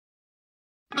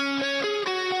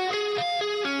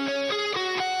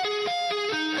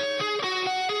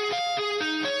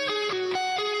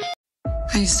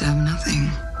I used to have nothing,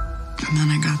 and then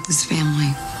I got this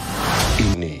family.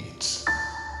 He needs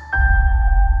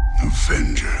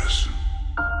Avengers.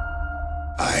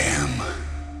 I am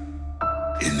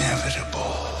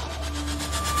inevitable.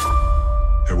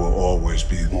 There will always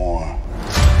be more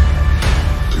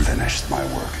to finish my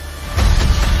work.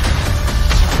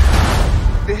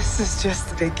 This is just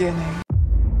the beginning.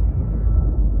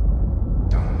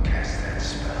 Don't cast that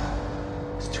spell.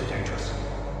 It's too dangerous.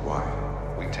 Why?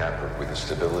 We tampered with the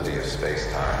stability of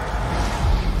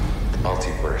space-time. The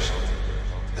multiverse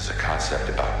is a concept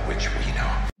about which we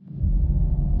know.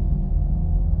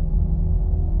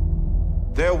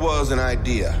 There was an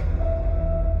idea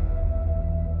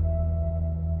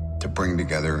To bring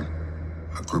together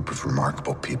a group of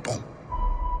remarkable people.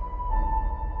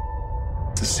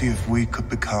 To see if we could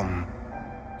become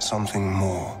something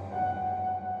more.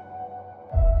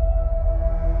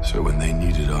 So when they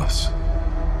needed us,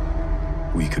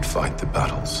 we could fight the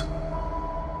battles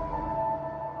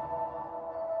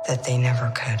That they never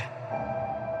could.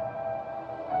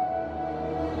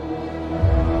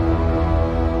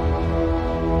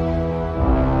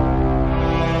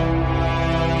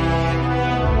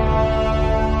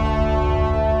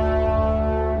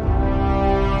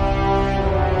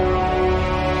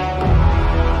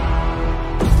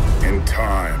 In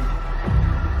time,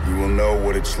 you will know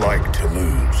what it's like to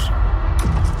lose.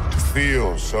 To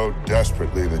feel so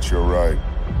desperately that you're right,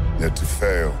 yet to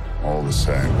fail all the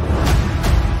same.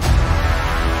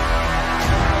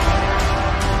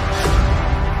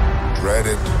 Dread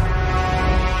it.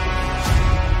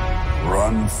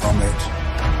 Run from it.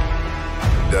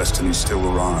 Destiny still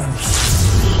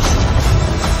arrives.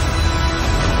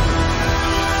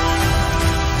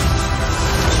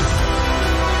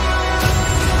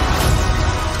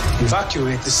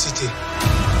 Evacuate the city.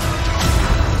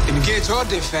 Engage all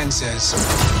defenses.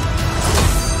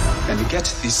 And get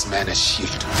this man a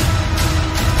shield.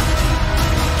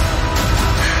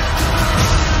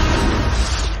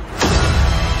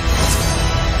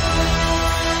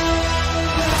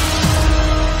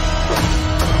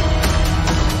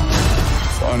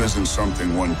 Fun isn't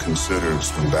something one considers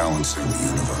when balancing the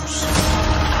universe.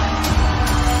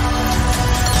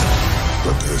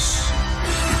 But this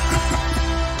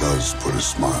does put a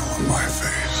smile on my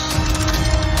face.